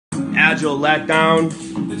agile lat down,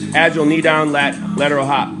 agile knee down, lateral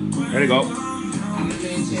hop. There you go.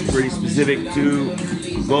 This is pretty specific to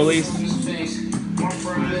goalies. There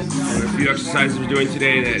are a few exercises we're doing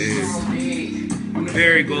today that is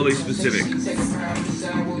very goalie specific.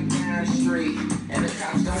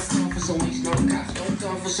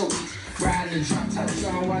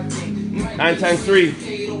 9 times 3.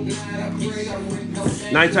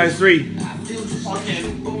 9 times 3.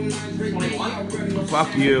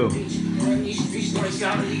 Fuck you.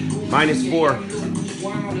 Minus 4.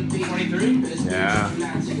 Yeah.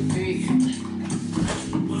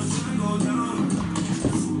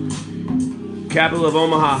 Capital of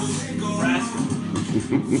Omaha.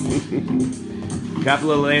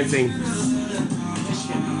 Capital of Lansing.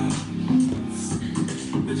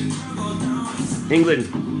 England.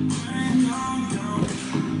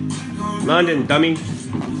 London, dummy.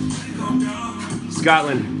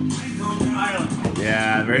 Scotland.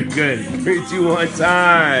 Yeah, very good. 3, 2, 1,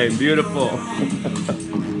 time. Beautiful.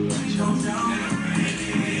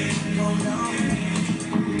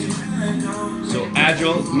 So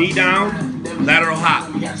agile, knee down, lateral hop.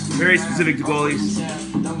 Very specific to goalies.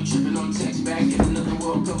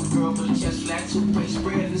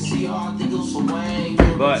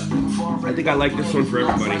 But I think I like this one for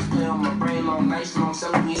everybody.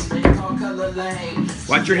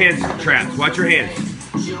 Watch your hands, traps. Watch your hands.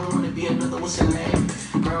 You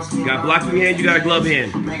got a blocking hand, you got a glove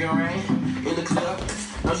hand.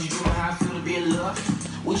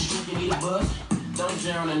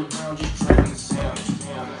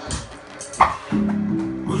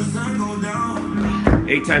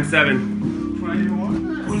 Eight times 7.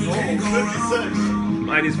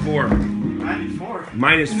 Minus 4.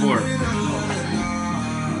 Minus 4.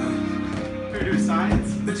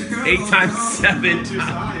 8 times 7.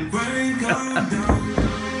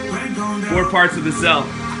 4 parts of the cell.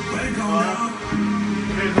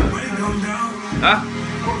 Huh?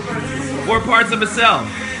 4 parts of a cell.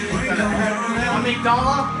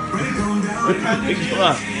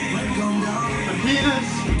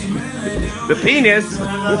 The penis.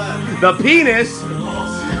 The penis.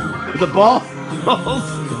 The balls.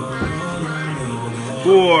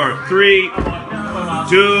 4, 3,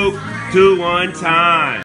 2, 1, time.